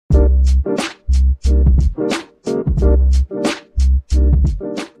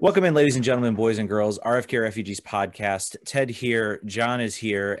Welcome in, ladies and gentlemen, boys and girls, RFK Refugees podcast. Ted here, John is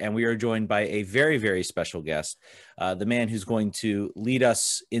here, and we are joined by a very, very special guest, the man who's going to lead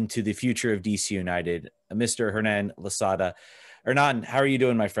us into the future of DC United, Mr. Hernán Losada. Hernán, how are you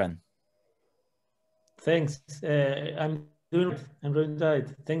doing, my friend? Thanks. I'm doing right.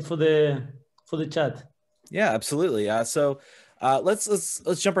 Thanks for the chat. Yeah, absolutely. Let's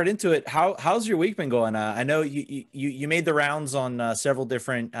jump right into it. How's your week been going? I know you made the rounds on several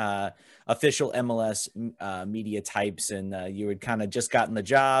different official MLS media types, and you had kind of just gotten the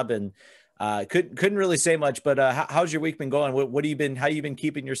job and couldn't really say much. But how's your week been going? How you been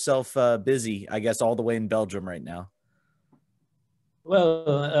keeping yourself busy? I guess all the way in Belgium right now. Well,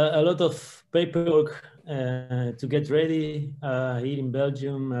 a lot of paperwork to get ready here in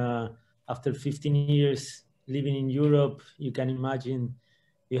Belgium. After 15 years living in Europe, you can imagine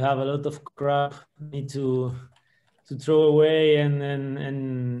you have a lot of crap need to throw away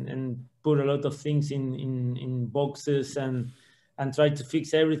and put a lot of things in boxes and try to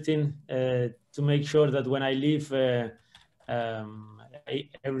fix everything to make sure that when I leave,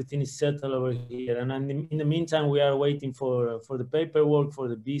 everything is settled over here. And in the meantime, we are waiting for the paperwork, for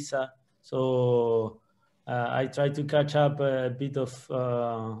the visa. So I try to catch up a bit of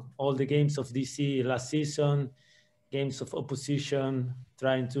all the games of DC last season, games of opposition,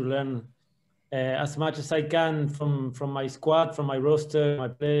 trying to learn as much as I can from my squad, from my roster, my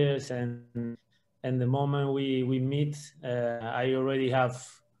players, and the moment we meet, I already have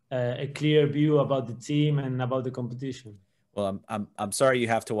a clear view about the team and about the competition. Well, I'm sorry you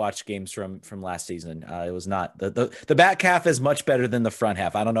have to watch games from last season. It was not the back half is much better than the front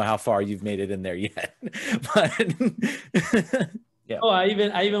half. I don't know how far you've made it in there yet, but yeah. Oh, I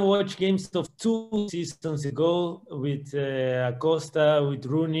even watched games of 2 seasons ago with Acosta, with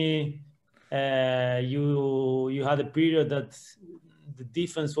Rooney. You had a period that the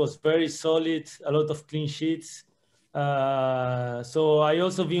defense was very solid, a lot of clean sheets. So I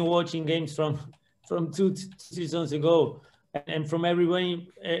also been watching games from 2 seasons ago. And from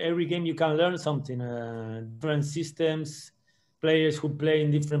every game you can learn something, different systems, players who play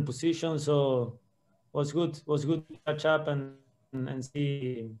in different positions. So it was good to catch up and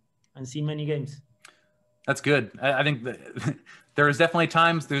see many games. That's good. I think there's definitely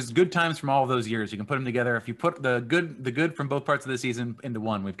there's good times from all of those years. You can put them together. If you put the good from both parts of the season into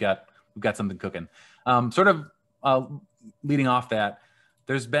one, we've got something cooking. Leading off that,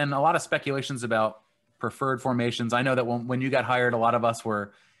 there's been a lot of speculations about preferred formations. I know that when you got hired, a lot of us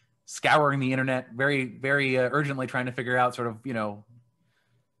were scouring the internet very, very urgently, trying to figure out sort of,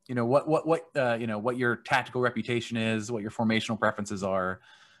 what your tactical reputation is, what your formational preferences are.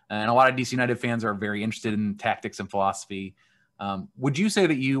 And a lot of DC United fans are very interested in tactics and philosophy. Would you say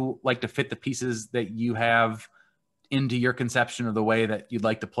that you like to fit the pieces that you have into your conception of the way that you'd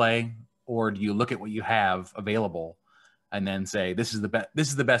like to play? Or do you look at what you have available and then say, this is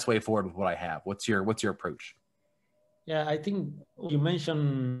the best way forward with what I have? What's your approach? Yeah, I think you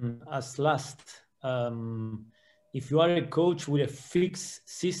mentioned as last. If you are a coach with a fixed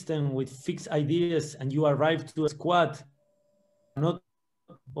system, with fixed ideas, and you arrive to a squad not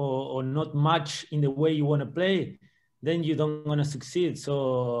much in the way you want to play, then you don't want to succeed.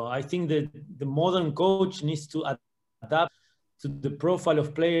 So I think that the modern coach needs to adapt to the profile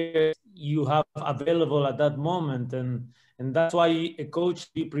of players you have available at that moment. And that's why a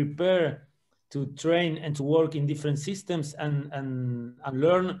coach be prepared to train and to work in different systems and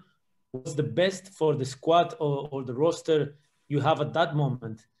learn what's the best for the squad or the roster you have at that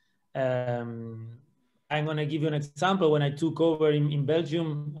moment. I'm going to give you an example. When I took over in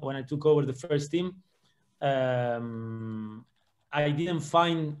Belgium, when I took over the first team, I didn't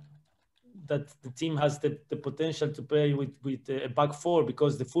find that the team has the potential to play with a back four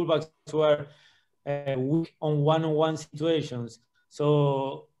because the fullbacks were weak on one-on-one situations.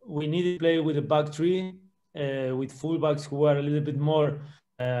 So we needed to play with a back three, with fullbacks who are a little bit more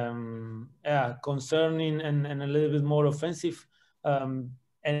concerning and a little bit more offensive. And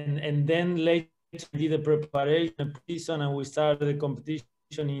then later we did a preparation season and we started the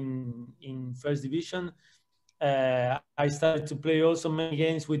competition in first division. I started to play also many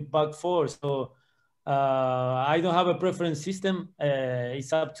games with back four. So I don't have a preference system.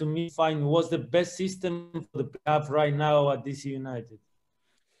 It's up to me to find what's the best system for the have right now at DC United.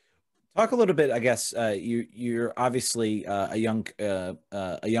 Talk a little bit. I guess you're obviously a young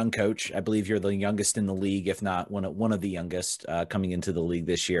coach. I believe you're the youngest in the league, if not one of the youngest coming into the league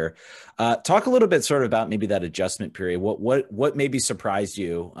this year. Talk a little bit sort of about maybe that adjustment period. What maybe surprised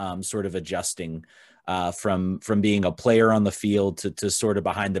you, sort of adjusting from being a player on the field to sort of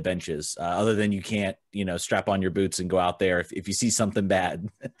behind the benches, other than you can't, strap on your boots and go out there. If you see something bad,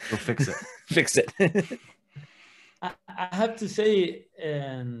 go fix it. Fix it. I have to say,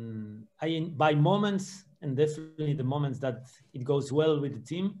 by moments, and definitely the moments that it goes well with the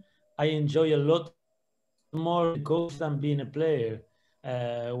team, I enjoy a lot more the coach than being a player.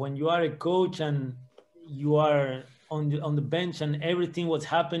 When you are a coach and you are on the bench and everything what's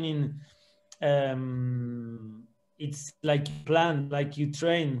happening, it's like you plan, like you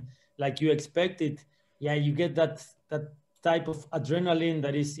train, like you expect it. Yeah, you get that type of adrenaline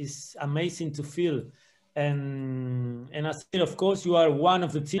that is amazing to feel. And I said, of course, you are one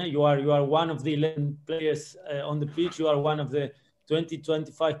of the team. You are one of the 11 players on the pitch. You are one of the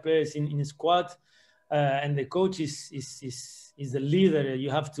 25 players in the squad. And the coach is the leader. You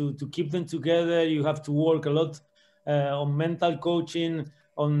have to keep them together. You have to work a lot on mental coaching,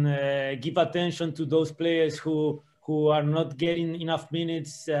 on give attention to those players who are not getting enough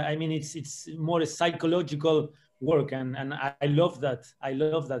minutes. I mean, it's more a psychological work, and I love that. I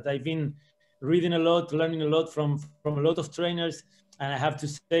love that. I've been reading a lot, learning a lot from a lot of trainers, and I have to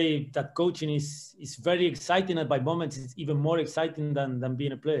say that coaching is very exciting, and by moments it's even more exciting than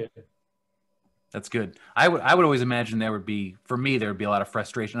being a player. That's good. I would always imagine there would be a lot of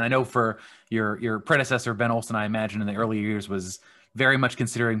frustration. I know for your predecessor Ben Olsen, I imagine in the early years was very much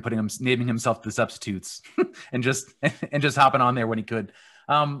considering naming himself the substitutes and just hopping on there when he could.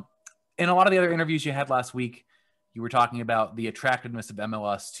 In a lot of the other interviews you had last week, you were talking about the attractiveness of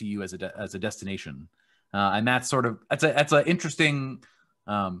MLS to you as a destination, and that's an interesting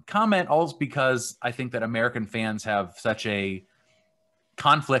comment. Also, because I think that American fans have such a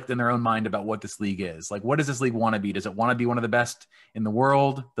conflict in their own mind about what this league is. Like, what does this league want to be? Does it want to be one of the best in the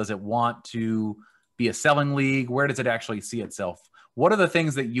world? Does it want to be a selling league? Where does it actually see itself? What are the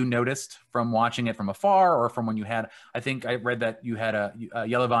things that you noticed from watching it from afar, or from when you had, I think I read that you had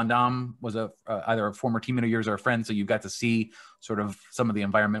Jelle Van Dam was either a former teammate of yours or a friend, so you got to see sort of some of the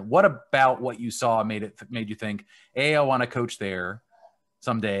environment. What about what you saw made you think, A, I want to coach there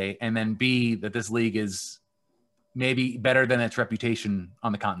someday, and then B, that this league is maybe better than its reputation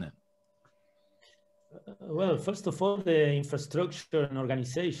on the continent? Well, first of all, the infrastructure and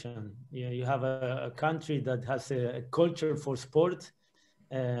organization. You have a country that has a culture for sport.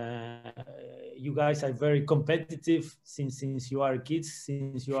 You guys are very competitive since you are kids,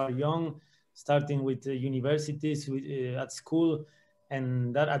 since you are young, starting with universities, at school,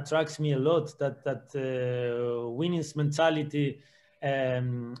 and that attracts me a lot. That winnings mentality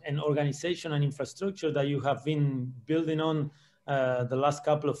and organization and infrastructure that you have been building on the last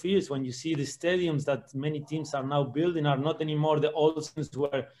couple of years. When you see the stadiums that many teams are now building are not anymore the old ones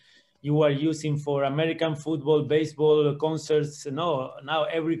where you are using for American football, baseball, concerts. No, now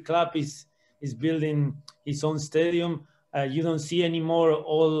every club is building its own stadium. You don't see anymore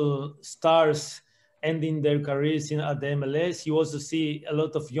all stars ending their careers at the MLS. You also see a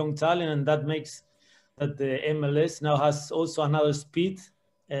lot of young talent, and that makes that the MLS now has also another speed.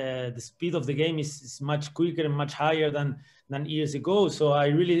 The speed of the game is much quicker and much higher than years ago. So I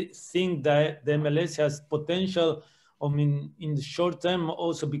really think that the MLS has potential, in the short term,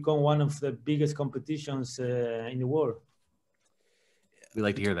 also become one of the biggest competitions in the world. We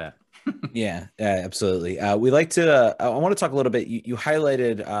like to hear that. Yeah, absolutely. We like to, I want to talk a little bit. You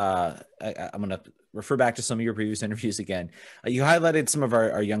highlighted, I'm going to refer back to some of your previous interviews again. You highlighted some of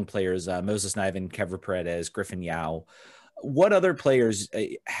our young players, Moses Niven, Kevin Paredes, Griffin Yao. What other players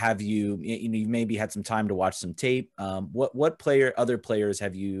have you maybe had some time to watch some tape? What other players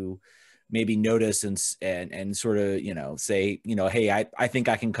have you maybe notice and sort of, say, hey, I think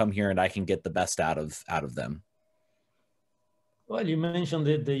I can come here and I can get the best out of them? Well, you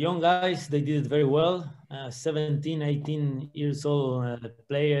mentioned the young guys, they did it very well. 17, 18 years old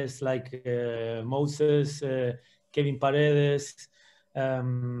players like Moses, Kevin Paredes,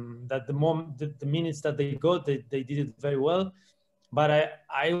 that the minutes that they got, they did it very well. But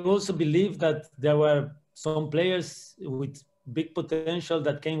I also believe that there were some players with big potential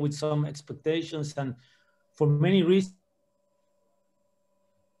that came with some expectations, and for many reasons,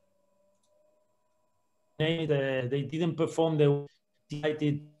 they didn't perform the way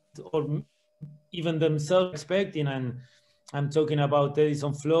or even themselves expecting. And I'm talking about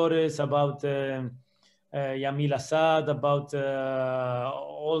Edison Flores, about Yamil Asad, about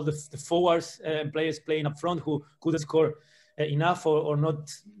all the forwards and players playing up front who couldn't score enough or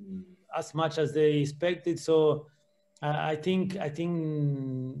not as much as they expected. So I think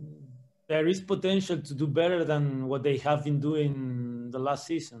there is potential to do better than what they have been doing the last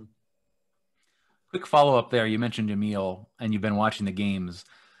season. Quick follow-up there. You mentioned Yamil, and you've been watching the games.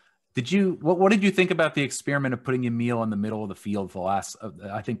 What did you think about the experiment of putting Emil in the middle of the field for the last,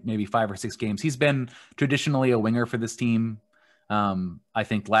 I think maybe 5 or 6 games? He's been traditionally a winger for this team. I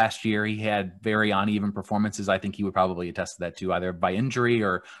think last year he had very uneven performances. I think he would probably attest to that too, either by injury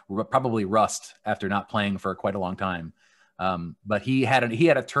or probably rust after not playing for quite a long time. But he had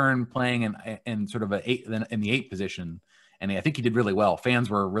a turn playing in sort of in the 8 position, and I think he did really well. Fans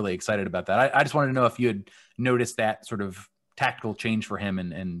were really excited about that. I just wanted to know if you had noticed that sort of tactical change for him,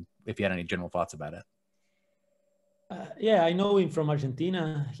 and if you had any general thoughts about it. Yeah, I know him from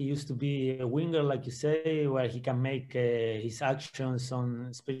Argentina. He used to be a winger, like you say, where he can make his actions on,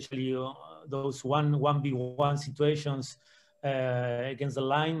 especially those 1v1 situations against the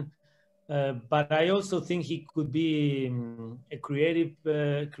line. But I also think he could be a creative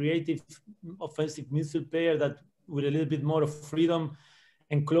offensive midfield player that with a little bit more of freedom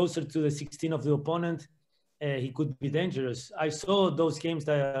and closer to the 16 of the opponent, he could be dangerous. I saw those games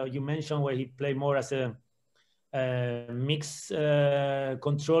that you mentioned where he played more as a mixed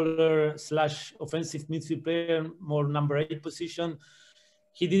controller / offensive midfield player, more number 8 position.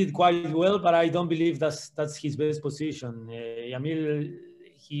 He did it quite well, but I don't believe that's his best position. Emil,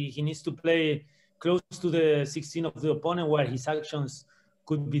 he needs to play close to the 16 of the opponent, where his actions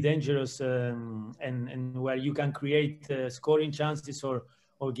could be dangerous and where you can create scoring chances or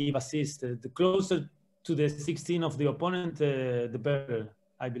give assists. The closer to the 16 of the opponent, the better,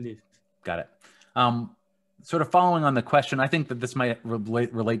 I believe. Got it. Sort of following on the question, I think that this might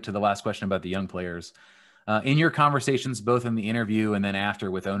relate to the last question about the young players. In your conversations, both in the interview and then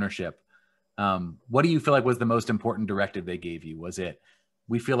after with ownership, what do you feel like was the most important directive they gave you? Was it,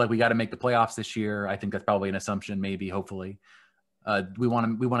 we feel like we got to make the playoffs this year? I think that's probably an assumption, maybe, hopefully. We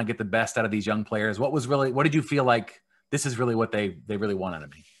want to get the best out of these young players. What did you feel like this is really what they really want out of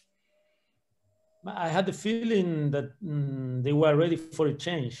me? I had the feeling that they were ready for a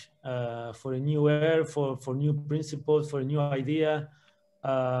change, for a new air, for new principles, for a new idea.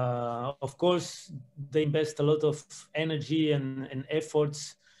 Of course, they invest a lot of energy and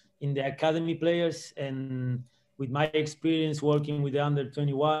efforts in the academy players. And with my experience working with the under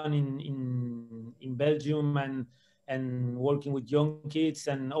 21 in Belgium and working with young kids,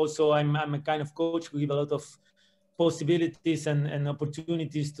 and also I'm a kind of coach who give a lot of possibilities and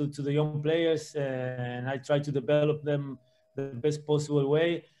opportunities to the young players, and I try to develop them the best possible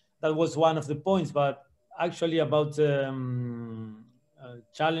way. That was one of the points. But actually about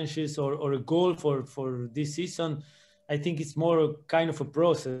challenges or a goal for this season, I think it's more kind of a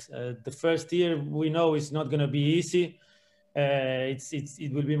process. The first year, we know it's not going to be easy.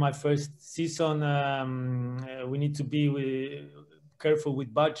 It will be my first season. We need to be careful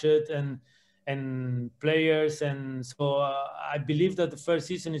with budget and players, and so I believe that the first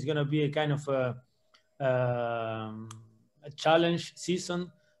season is going to be a kind of a challenge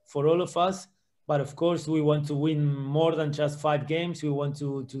season for all of us. But of course, we want to win more than just 5 games. We want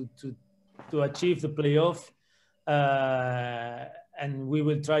to achieve the playoff, and we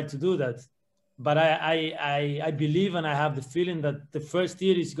will try to do that. But I believe, and I have the feeling that the first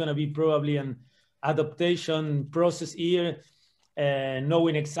year is going to be probably an adaptation process year,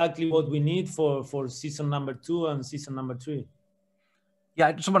 knowing exactly what we need for season number 2 and season number 3. Yeah,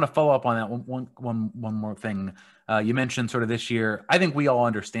 I just want to follow up on that one more thing. You mentioned sort of this year. I think we all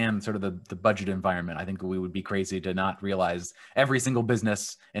understand sort of the budget environment. I think we would be crazy to not realize every single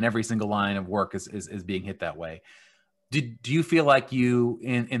business and every single line of work is being hit that way. Do you feel like you,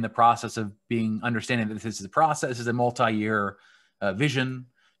 in the process of understanding that this is a process, this is a multi-year vision,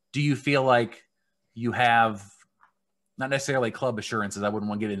 do you feel like you have, not necessarily club assurances, I wouldn't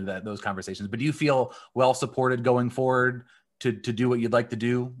want to get into those conversations, but do you feel well supported going forward to do what you'd like to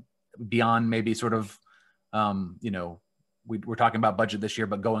do beyond maybe sort of, we're talking about budget this year,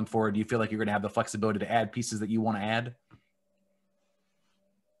 but going forward, do you feel like you're going to have the flexibility to add pieces that you want to add?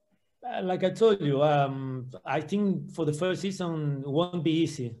 Like I told you, I think for the first season it won't be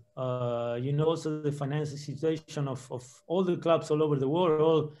easy. Also the financial situation of all the clubs all over the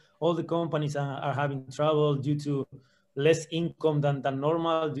world, all the companies are having trouble due to less income than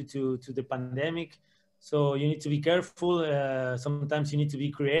normal due to the pandemic. So you need to be careful. Sometimes you need to be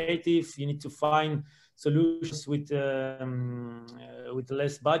creative. You need to find solutions with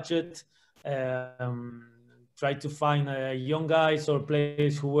less budget. Try to find young guys or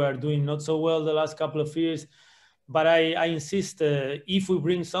players who are doing not so well the last couple of years. But I insist, if we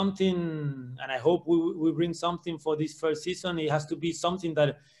bring something, and I hope we bring something for this first season, it has to be something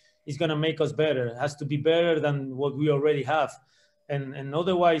that is going to make us better. It has to be better than what we already have. And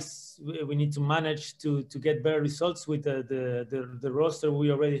otherwise, we need to manage to get better results with the roster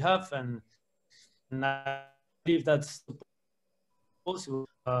we already have. And I believe that's. possible.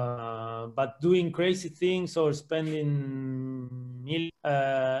 But doing crazy things or spending millions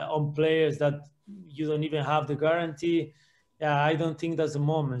on players that you don't even have the guarantee, yeah, I don't think that's the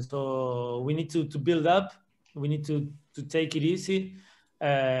moment. So we need to build up. We need to take it easy.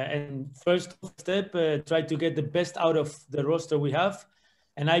 And first step, try to get the best out of the roster we have.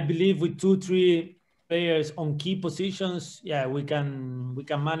 And I believe with 2-3 players on key positions, yeah, we can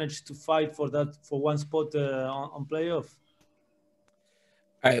manage to fight for one spot on playoff.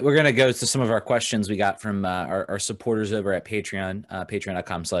 All right, we're going to go to some of our questions we got from our supporters over at Patreon,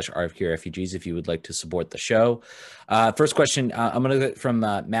 patreon.com/RFK Refugees, if you would like to support the show. First question, I'm going to get from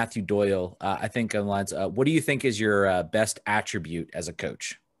Matthew Doyle, I think on lines. What do you think is your best attribute as a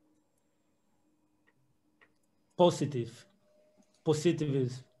coach? Positivism,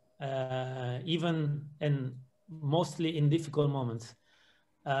 even and mostly in difficult moments.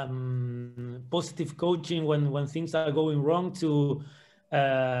 Positive coaching when things are going wrong, to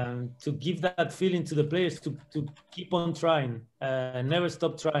give that feeling to the players to keep on trying, never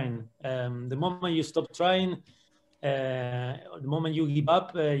stop trying. The moment you stop trying, the moment you give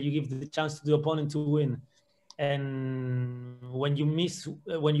up, you give the chance to the opponent to win. And when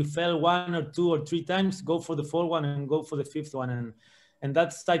you fail 1 or 2 or 3 times, go for the 4th one and go for the 5th one. And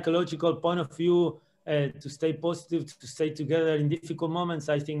that psychological point of view, to stay positive, to stay together in difficult moments,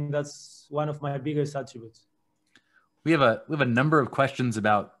 I think that's one of my biggest attributes. We have a number of questions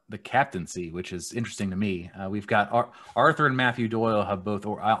about the captaincy, which is interesting to me. We've got Arthur and Matthew Doyle have both,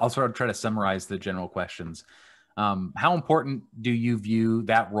 or I'll sort of try to summarize the general questions. How important do you view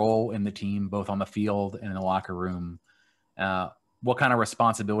that role in the team, both on the field and in the locker room? What kind of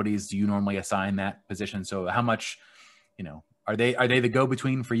responsibilities do you normally assign that position? So how much, are they the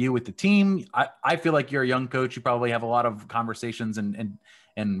go-between for you with the team? I feel like you're a young coach. You probably have a lot of conversations and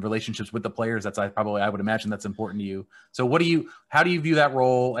relationships with the players. I would imagine that's important to you. So how do you view that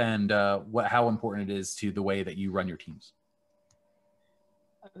role, and how important it is to the way that you run your teams?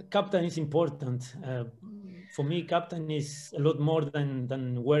 Captain is important. For me, captain is a lot more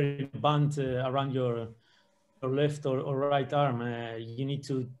than wearing a band around your left or right arm. You need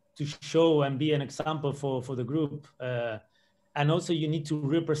to show and be an example for the group. And also you need to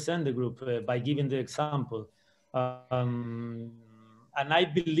represent the group by giving the example. And I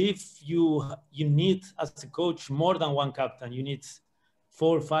believe you need, as a coach, more than one captain. You need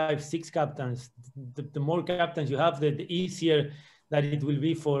 4, 5, 6 captains. The more captains you have, the easier that it will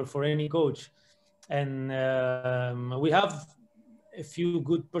be for any coach. And we have a few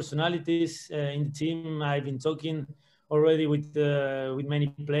good personalities in the team. I've been talking already with many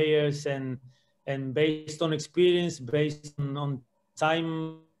players, and based on experience, based on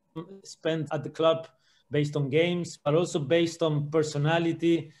time spent at the club, based on games, but also based on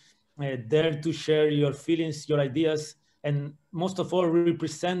personality, dare to share your feelings, your ideas, and most of all,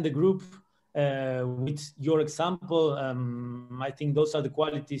 represent the group with your example. I think those are the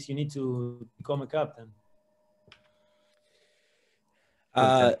qualities you need to become a captain.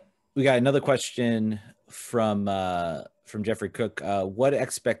 We got another question from Jeffrey Cook. What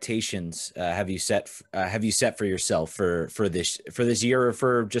expectations have you set for yourself for this year, or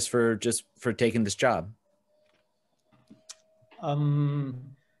for taking this job?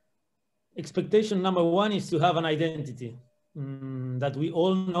 Expectation number 1 is to have an identity. That we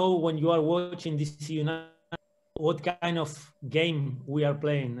all know when you are watching DCU United, what kind of game we are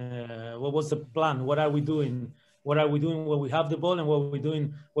playing. What was the plan? What are we doing? What are we doing when we have the ball, and what are we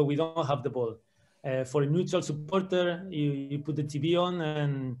doing when we don't have the ball? For a neutral supporter, you put the TV on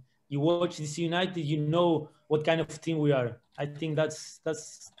and you watch DC United, you know what kind of team we are. I think that's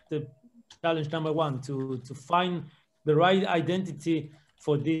the challenge number 1, to find the right identity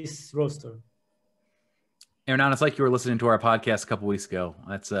for this roster. Hernán, it's like you were listening to our podcast a couple weeks ago.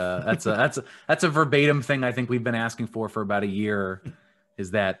 That's a verbatim thing I think we've been asking for about a year.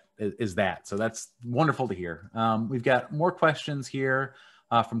 Is that so? That's wonderful to hear. We've got more questions here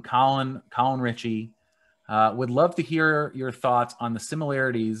from Colin Ritchie. Would love to hear your thoughts on the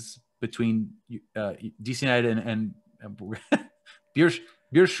similarities between DC United and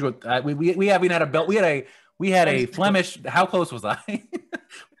Beerschot. We haven't had a belt. We had a Flemish. How close was I?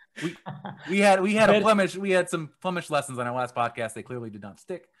 we had a Flemish. We had some Flemish lessons on our last podcast. They clearly did not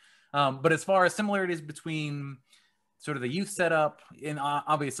stick. But as far as similarities between sort of the youth setup, and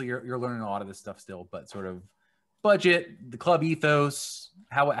obviously you're learning a lot of this stuff still, but sort of budget, the club ethos,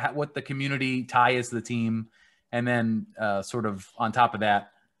 what the community tie is to the team, and then sort of on top of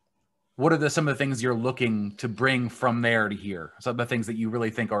that, what are some of the things you're looking to bring from there to here? Some of the things that you really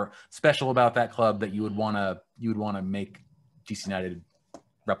think are special about that club that you would want to make DC United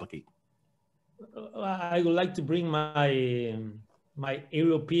replicate. I would like to bring my my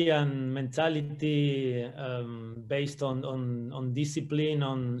European mentality, based on discipline,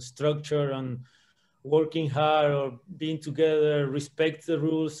 on structure, on working hard or being together, respect the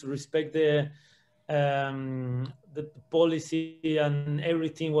rules, respect the policy and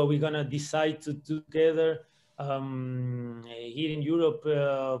everything what we're gonna decide to do together. Here in Europe,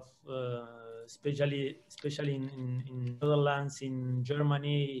 especially in Netherlands, in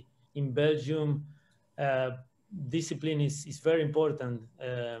Germany, in Belgium, discipline is very important,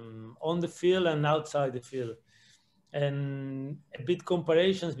 on the field and outside the field. And a bit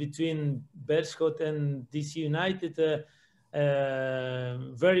comparisons between Beerschot and DC United,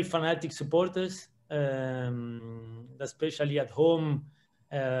 very fanatic supporters, especially at home.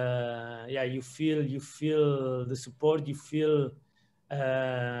 Yeah, you feel the support, you feel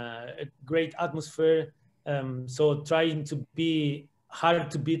a great atmosphere. So trying to be hard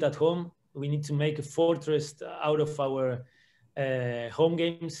to beat at home, we need to make a fortress out of our home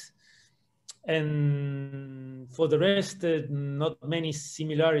games. And for the rest, not many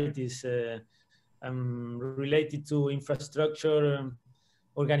similarities related to infrastructure,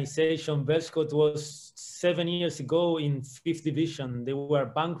 organization. Beerschot was 7 years ago in 5th division. They were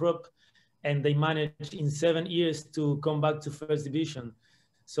bankrupt, and they managed in 7 years to come back to 1st division.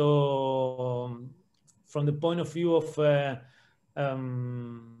 So from the point of view of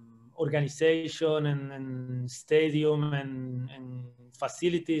organization and stadium and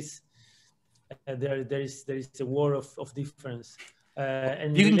facilities, there is a war of difference.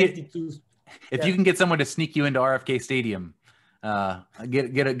 And you can if you can get someone to sneak you into RFK Stadium,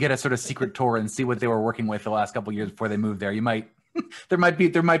 get a sort of secret tour and see what they were working with the last couple of years before they moved there, you might there might be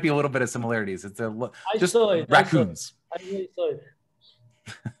a little bit of similarities. It's just raccoons. I really saw it.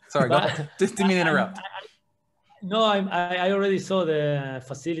 Sorry, go ahead. Just didn't mean to interrupt. I already saw the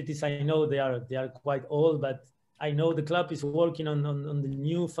facilities. I know they are quite old, but I know the club is working on the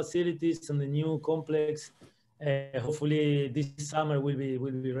new facilities and the new complex. Hopefully this summer will be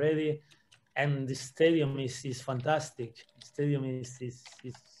ready, and the stadium is fantastic. The stadium is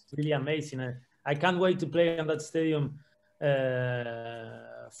really amazing. I can't wait to play in that stadium,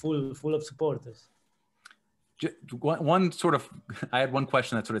 full of supporters. I had one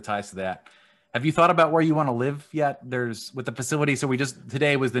question that sort of ties to that. Have you thought about where you want to live yet? With the facility. So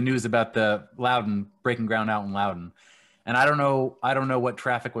today was the news about the Loudon breaking ground out in Loudon. And I don't know what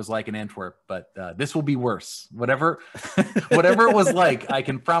traffic was like in Antwerp, but this will be worse. Whatever it was like, I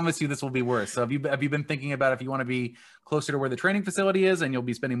can promise you this will be worse. So have you been thinking about if you want to be closer to where the training facility is and you'll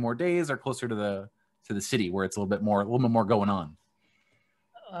be spending more days, or closer to the city where it's a little bit more going on?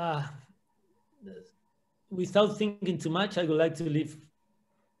 Without thinking too much, I would like to live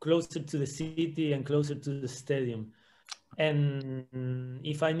closer to the city and closer to the stadium. And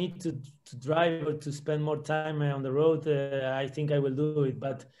if I need to drive or to spend more time on the road, I think I will do it.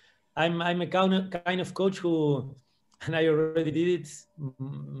 But I'm a kind of coach who, and I already did it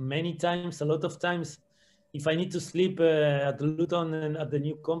many times, a lot of times. If I need to sleep at Luton and at the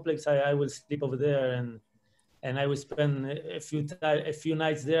new complex, I will sleep over there, and I will spend a few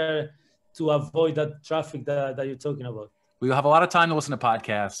nights there to avoid that traffic that you're talking about. We have a lot of time to listen to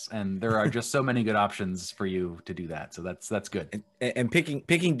podcasts, and there are just so many good options for you to do that. So that's good. And picking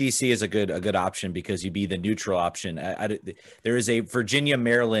DC is a good option because you'd be the neutral option. There is a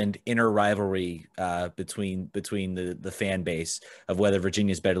Virginia-Maryland inner rivalry between the fan base of whether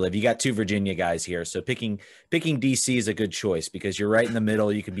Virginia's better to live. You got two Virginia guys here, so picking DC is a good choice because you're right in the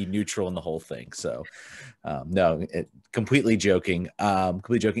middle. You can be neutral in the whole thing. So completely joking.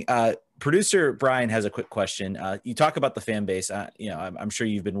 Producer Brian has a quick question. You talk about the fan base. I'm sure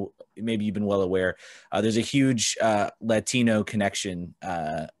you've been well aware. There's a huge Latino connection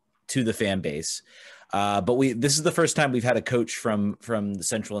to the fan base. But this is the first time we've had a coach from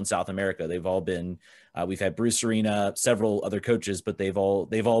Central and South America. They've all been. We've had Bruce Arena, several other coaches, but they've all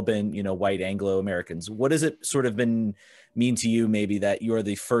been white Anglo Americans. What has it sort of mean to you, maybe, that you're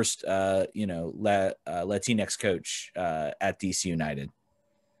the first Latinx coach at DC United?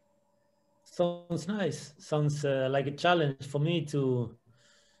 Sounds nice. Sounds like a challenge for me to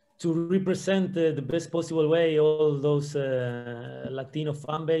represent the best possible way all those Latino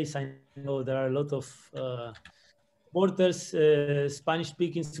fan base. I know there are a lot of supporters,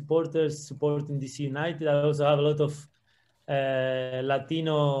 Spanish-speaking supporters supporting DC United. I also have a lot of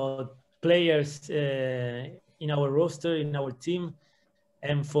Latino players in our roster, in our team.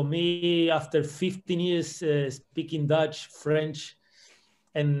 And for me, after 15 years speaking Dutch, French,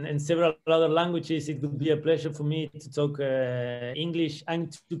 and several other languages, it would be a pleasure for me to talk English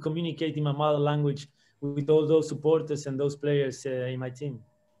and to communicate in my mother language with all those supporters and those players in my team.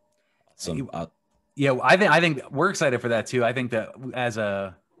 So Yeah, I think we're excited for that too. I think that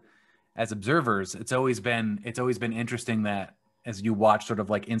as observers, it's always been interesting that as you watch sort of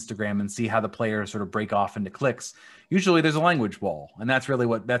like Instagram and see how the players sort of break off into cliques, usually there's a language wall, and that's really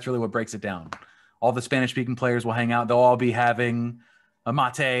what breaks it down. All the Spanish speaking players will hang out. They'll all be having a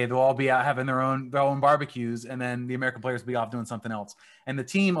mate. They'll all be out having their own barbecues, and then the American players will be off doing something else. And the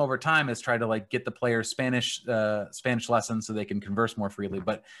team over time has tried to like get the players Spanish lessons so they can converse more freely.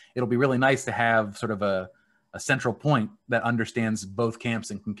 But it'll be really nice to have sort of a central point that understands both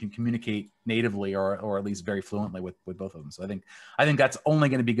camps and can communicate natively or at least very fluently with both of them. So I think that's only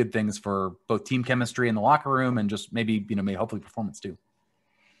going to be good things for both team chemistry in the locker room and just maybe hopefully performance too.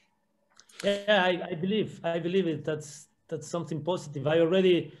 Yeah, I believe it. That's something positive. I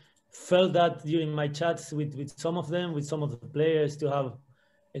already felt that during my chats with some of them, with some of the players, to have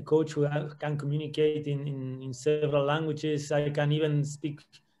a coach who can communicate in several languages. I can even speak,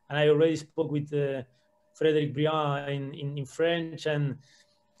 and I already spoke with Frédéric Briand in French, and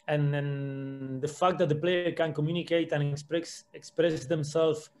the fact that the player can communicate and express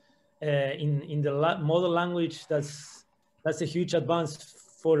themselves in the mother language, that's a huge advance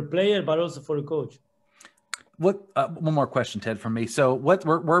for the player, but also for the coach. What one more question, Ted, from me. So what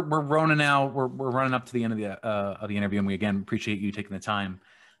we're running now. We're running up to the end of the interview, and we again appreciate you taking the time.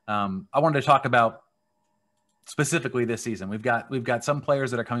 I wanted to talk about specifically this season. We've got some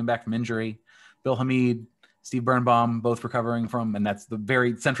players that are coming back from injury. Bill Hamid, Steve Birnbaum, both recovering from, and that's the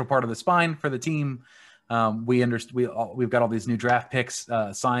very central part of the spine for the team. We've got all these new draft picks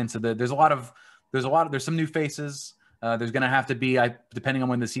signed, so there's some new faces. There's going to have to be, depending on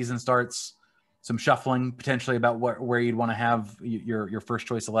when the season starts, some shuffling potentially about where you'd want to have your first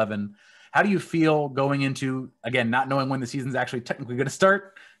choice 11. How do you feel going into, again, not knowing when the season's actually technically going to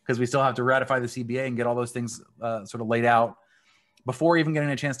start, because we still have to ratify the CBA and get all those things sort of laid out before even getting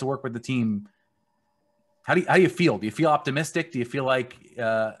a chance to work with the team? How do you feel? Do you feel optimistic? Do you feel like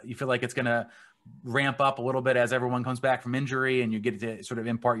it's going to ramp up a little bit as everyone comes back from injury and you get to sort of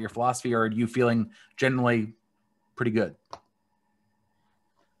impart your philosophy, or are you feeling generally pretty good?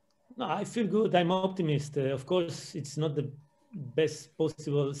 No, I feel good. I'm optimist. Of course, it's not the best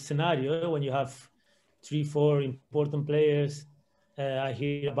possible scenario when you have 3-4 important players. I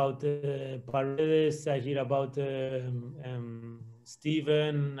hear about Paredes. I hear about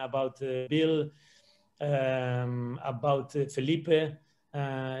Steven, about Bill, about Felipe.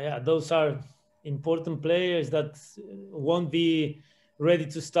 Those are important players that won't be ready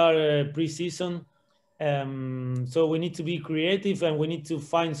to start preseason. So we need to be creative, and we need to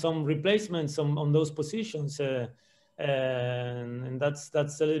find some replacements on those positions. And that's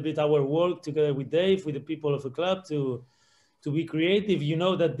a little bit our work together with Dave, with the people of the club, to be creative. You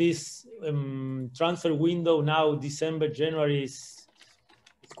know that this transfer window now, December, January, it's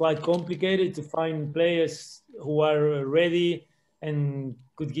quite complicated to find players who are ready and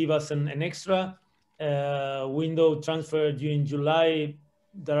could give us an extra window transfer during July.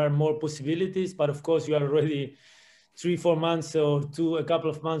 There are more possibilities, but of course you are already 3-4 months or a couple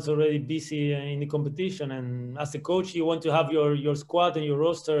of months already busy in the competition. And as a coach, you want to have your squad and your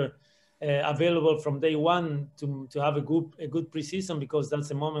roster available from day one to have a good preseason, because that's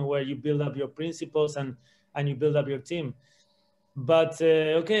the moment where you build up your principles and you build up your team. But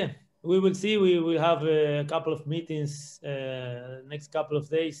okay, we will see. We will have a couple of meetings next couple of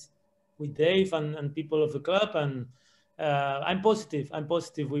days with Dave and people of the club, and I'm positive.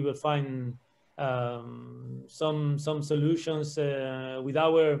 We will find some solutions with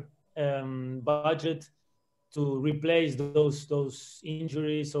our budget to replace those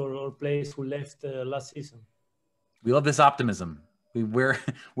injuries or players who left last season. We love this optimism. We're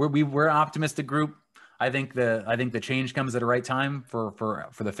an optimistic group. I think the change comes at the right time for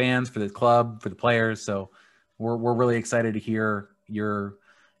the fans, for the club, for the players. So we're really excited to hear your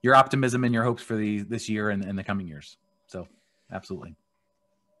optimism and your hopes for this year and the coming years. So absolutely.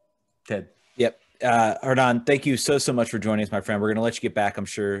 Ted. Yep. Hernán, thank you so much for joining us, my friend. We're going to let you get back. I'm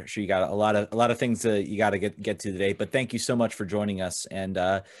sure you got a lot of things that you got to get to today, but thank you so much for joining us. And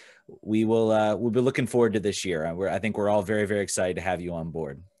we'll be looking forward to this year. I think we're all very, very excited to have you on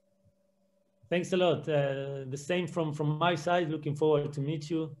board. Thanks a lot. The same from my side. Looking forward to meet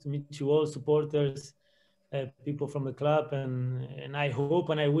you all, supporters, people from the club, and I hope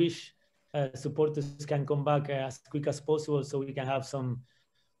and I wish supporters can come back as quick as possible, so we can have some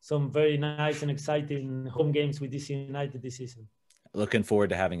very nice and exciting home games with DC United this season. Looking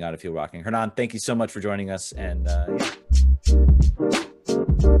forward to having Out of Field Rocking. Hernán, thank you so much for joining us, and